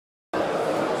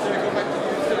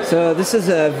So this is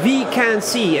a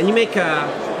VKANSEE, and you make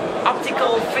a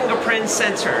optical fingerprint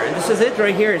sensor, and this is it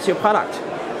right here. It's your product.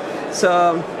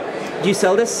 So, do you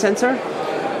sell this sensor?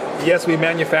 Yes, we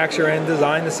manufacture and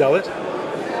design to sell it.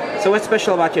 So what's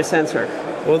special about your sensor?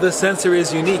 Well, this sensor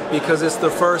is unique because it's the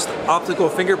first optical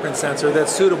fingerprint sensor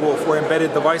that's suitable for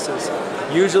embedded devices.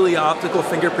 Usually optical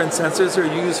fingerprint sensors are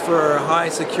used for high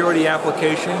security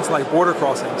applications like border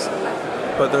crossings.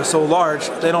 But they're so large,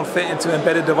 they don't fit into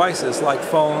embedded devices like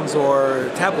phones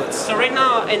or tablets. So right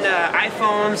now in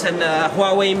iPhones and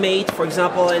Huawei Mate, for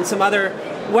example, and some other,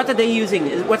 what are they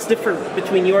using? What's different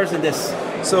between yours and this?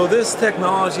 So this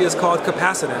technology is called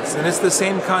capacitance, and it's the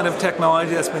same kind of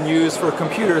technology that's been used for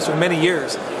computers for many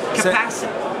years.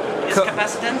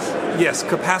 Capacitance? Yes,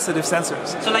 capacitive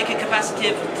sensors. So like a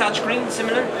capacitive touchscreen,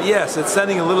 similar? Yes, it's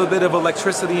sending a little bit of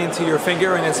electricity into your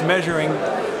finger and it's measuring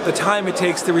the time it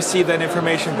takes to receive that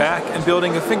information back and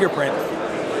building a fingerprint.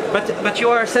 But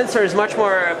your sensor is much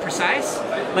more precise,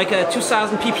 like a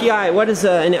 2000 ppi. What is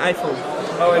in the iPhone?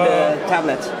 Oh, in the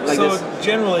tablet, like so this?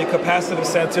 Generally, capacitive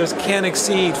sensors can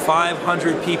exceed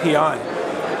 500 ppi.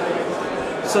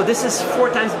 So this is 4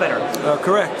 times better?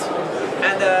 Correct.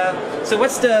 And so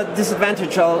what's the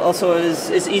disadvantage? Also,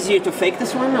 is easier to fake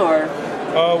this one, or?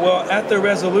 Well, at the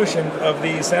resolution of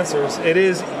these sensors, it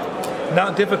is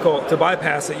not difficult to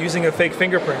bypass it using a fake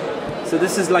fingerprint. So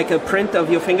this is like a print of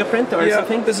your fingerprint or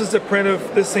something? Yeah, this is the print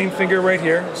of this same finger right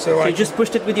here. So you just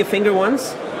pushed it with your finger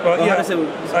once? Well, yeah, how does it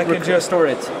I can just store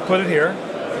it? Put it here,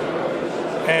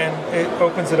 and it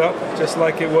opens it up just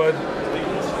like it would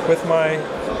with my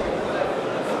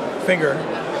finger.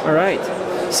 All right.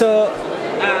 So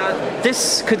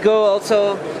this could go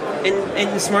also in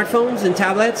smartphones and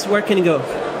tablets. Where can it go?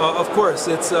 Of course,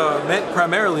 it's meant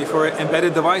primarily for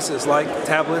embedded devices like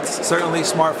tablets, certainly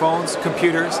smartphones,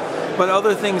 computers, but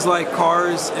other things like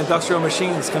cars, industrial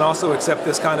machines can also accept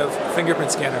this kind of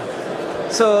fingerprint scanner.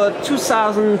 So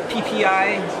 2000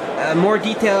 ppi, more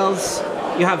details.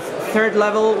 You have third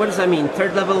level. What does that mean?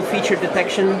 Third level feature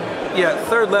detection? Yeah,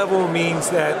 third level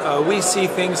means that we see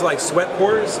things like sweat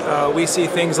pores. We see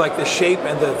things like the shape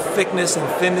and the thickness and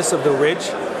thinness of the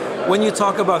ridge. When you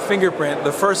talk about fingerprint,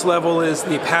 the first level is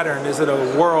the pattern. Is it a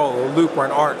whorl, a loop, or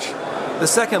an arch? The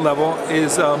second level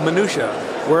is minutia,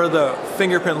 where the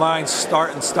fingerprint lines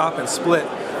start and stop and split.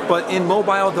 But in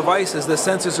mobile devices, the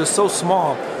sensors are so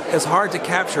small, it's hard to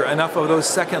capture enough of those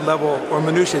second level or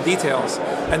minutia details.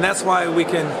 And that's why we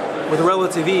can, with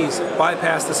relative ease,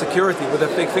 bypass the security with a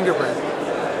fake fingerprint.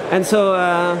 And so,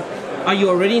 are you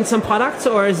already in some products,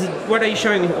 or is it, what are you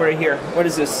showing right here? What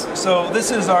is this? So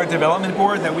this is our development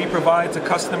board that we provide to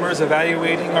customers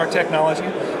evaluating our technology,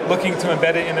 looking to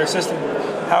embed it in their system.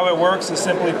 How it works is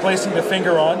simply placing the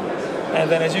finger on, and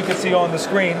then as you can see on the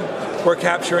screen, we're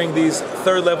capturing these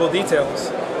third level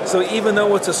details. So even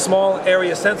though it's a small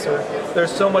area sensor,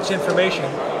 there's so much information,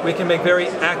 we can make very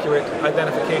accurate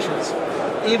identifications.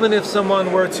 Even if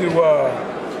someone were to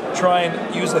try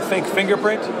and use a fake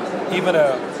fingerprint, even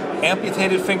a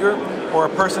amputated finger or a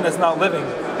person that's not living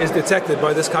is detected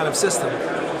by this kind of system.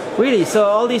 Really? So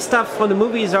all these stuff from the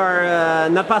movies are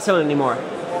not possible anymore?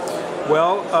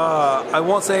 Well, I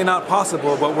won't say not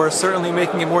possible, but we're certainly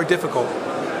making it more difficult.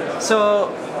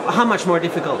 So how much more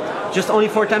difficult? Just only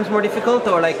 4 times more difficult,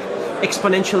 or like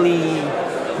exponentially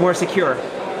more secure?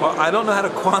 Well, I don't know how to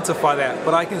quantify that,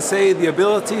 but I can say the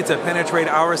ability to penetrate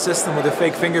our system with a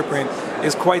fake fingerprint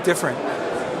is quite different.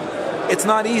 It's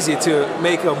not easy to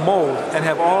make a mold and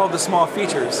have all the small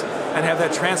features and have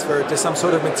that transferred to some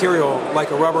sort of material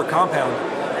like a rubber compound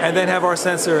and then have our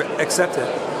sensor accept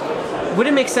it. Would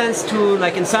it make sense to,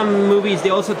 like in some movies, they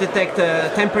also detect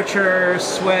temperature,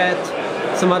 sweat,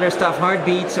 some other stuff,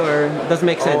 heartbeats, or doesn't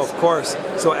make sense? Oh, of course.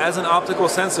 So as an optical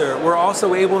sensor, we're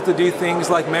also able to do things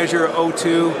like measure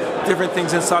O2, different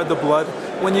things inside the blood.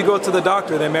 When you go to the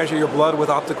doctor, they measure your blood with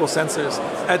optical sensors.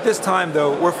 At this time,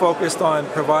 though, we're focused on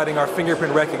providing our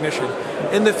fingerprint recognition.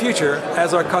 In the future,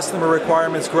 as our customer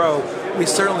requirements grow, we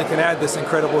certainly can add this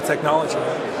incredible technology.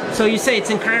 So you say it's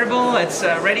incredible, it's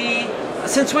ready.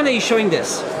 Since when are you showing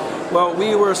this? Well,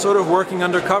 we were sort of working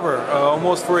undercover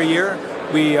almost for a year.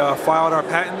 We filed our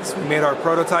patents, we made our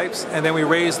prototypes, and then we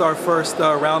raised our first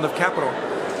round of capital.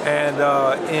 And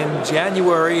in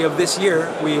January of this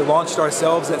year, we launched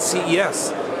ourselves at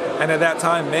CES. And at that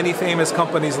time, many famous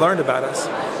companies learned about us,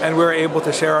 and we were able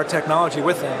to share our technology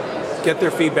with them, get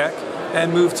their feedback,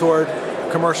 and move toward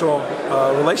commercial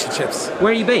relationships.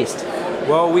 Where are you based?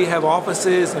 Well, we have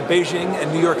offices in Beijing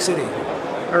and New York City.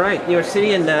 All right, New York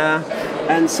City,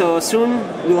 and so soon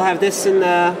we'll have this in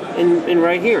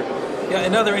right here. Yeah,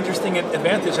 another interesting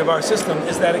advantage of our system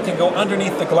is that it can go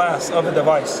underneath the glass of the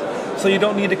device. So you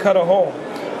don't need to cut a hole.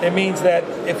 It means that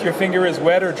if your finger is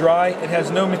wet or dry, it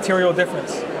has no material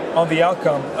difference on the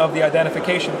outcome of the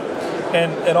identification.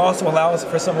 And it also allows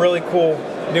for some really cool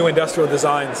new industrial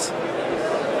designs.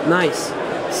 Nice.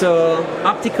 So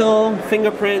optical,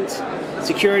 fingerprint,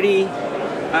 security,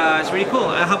 it's really cool.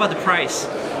 How about the price?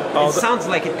 It sounds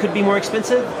like it could be more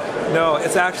expensive. No,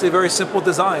 it's actually a very simple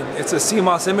design. It's a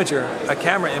CMOS imager, a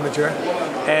camera imager,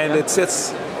 and it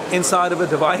sits inside of a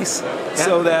device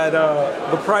so that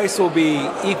the price will be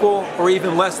equal or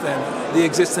even less than the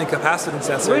existing capacitance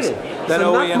sensors that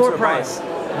so OEMs not more are price.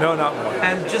 buying. No, not more.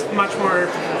 And just much more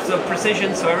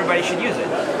precision, so everybody should use it.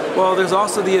 Well, there's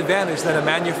also the advantage that a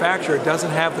manufacturer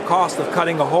doesn't have the cost of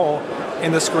cutting a hole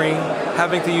in the screen,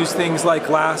 having to use things like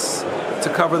glass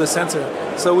to cover the sensor.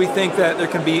 So we think that there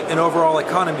can be an overall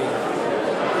economy.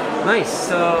 Nice.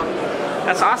 So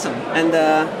that's awesome. And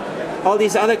all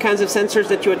these other kinds of sensors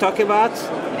that you were talking about,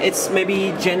 it's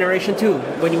maybe generation 2,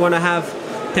 when you want to have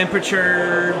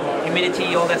temperature,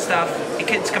 humidity, all that stuff.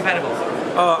 It's compatible.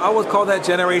 I would call that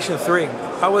generation 3.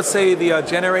 I would say the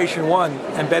generation 1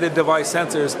 embedded device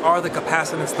sensors are the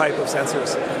capacitance type of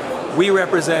sensors. We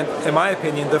represent, in my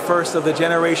opinion, the first of the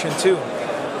generation 2.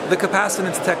 The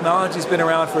capacitance technology has been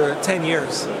around for 10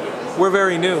 years. We're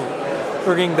very new,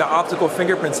 bringing the optical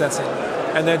fingerprint sensing.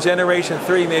 And then generation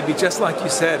 3 may be just like you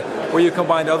said, where you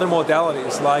combine other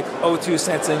modalities like O2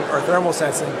 sensing or thermal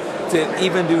sensing to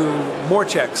even do more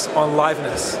checks on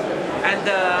liveness.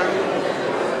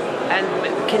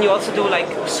 And can you also do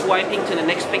like swiping to the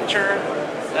next picture,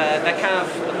 that kind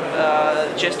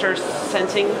of gesture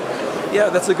sensing? Yeah,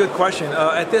 that's a good question.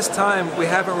 At this time, we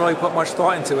haven't really put much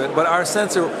thought into it, but our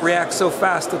sensor reacts so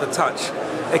fast to the touch.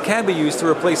 It can be used to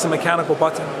replace a mechanical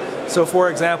button. So for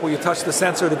example, you touch the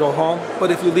sensor to go home,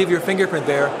 but if you leave your fingerprint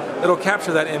there, it'll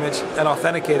capture that image and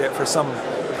authenticate it for some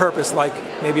purpose, like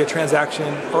maybe a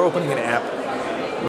transaction or opening an app.